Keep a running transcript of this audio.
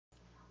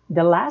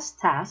The last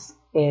task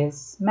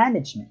is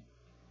management.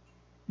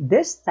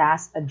 This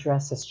task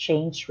addresses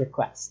change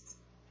requests.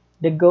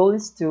 The goal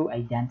is to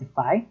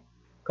identify,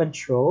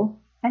 control,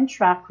 and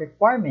track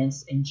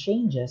requirements and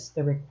changes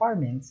the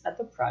requirements as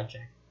the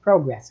project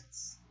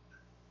progresses.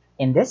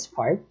 In this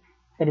part,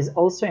 it is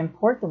also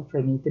important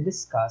for me to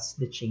discuss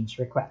the change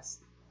request.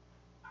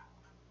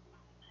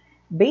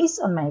 Based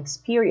on my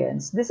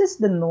experience, this is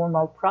the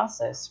normal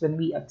process when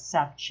we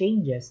accept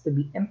changes to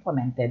be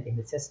implemented in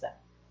the system.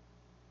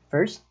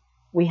 First,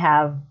 we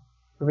have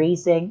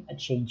raising a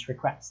change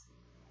request.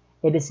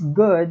 It is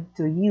good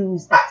to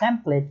use a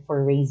template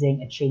for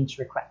raising a change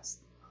request,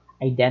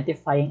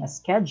 identifying a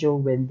schedule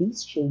when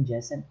these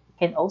changes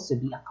can also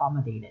be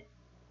accommodated.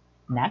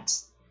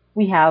 Next,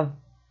 we have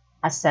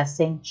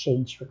assessing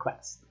change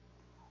requests.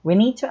 We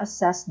need to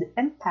assess the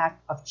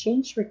impact of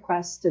change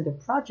requests to the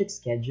project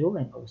schedule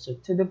and also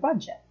to the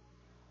budget.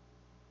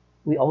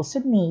 We also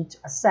need to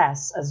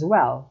assess as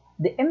well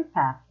the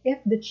impact if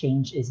the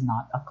change is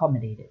not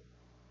accommodated.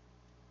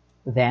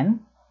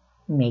 Then,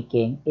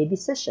 making a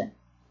decision.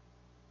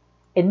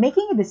 In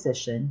making a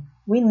decision,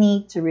 we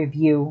need to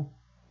review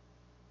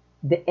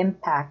the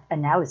impact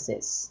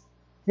analysis.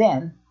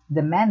 Then,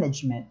 the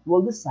management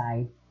will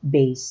decide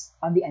based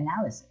on the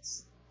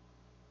analysis.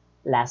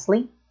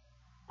 Lastly,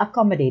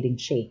 accommodating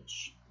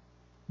change.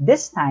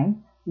 This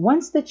time,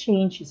 once the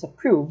change is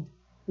approved,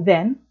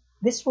 then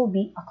this will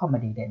be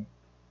accommodated.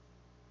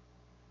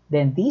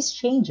 Then these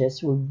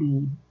changes will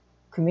be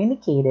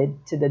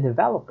communicated to the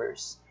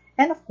developers,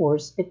 and of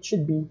course, it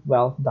should be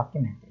well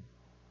documented.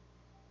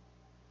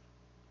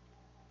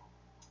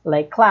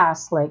 Like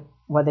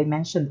what I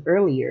mentioned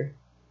earlier,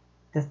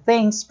 the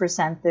things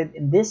presented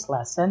in this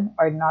lesson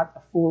are not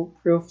a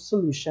foolproof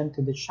solution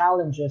to the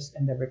challenges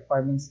in the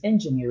requirements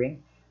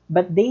engineering,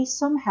 but they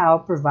somehow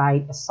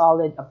provide a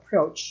solid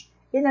approach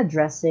in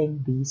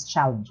addressing these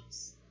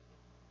challenges.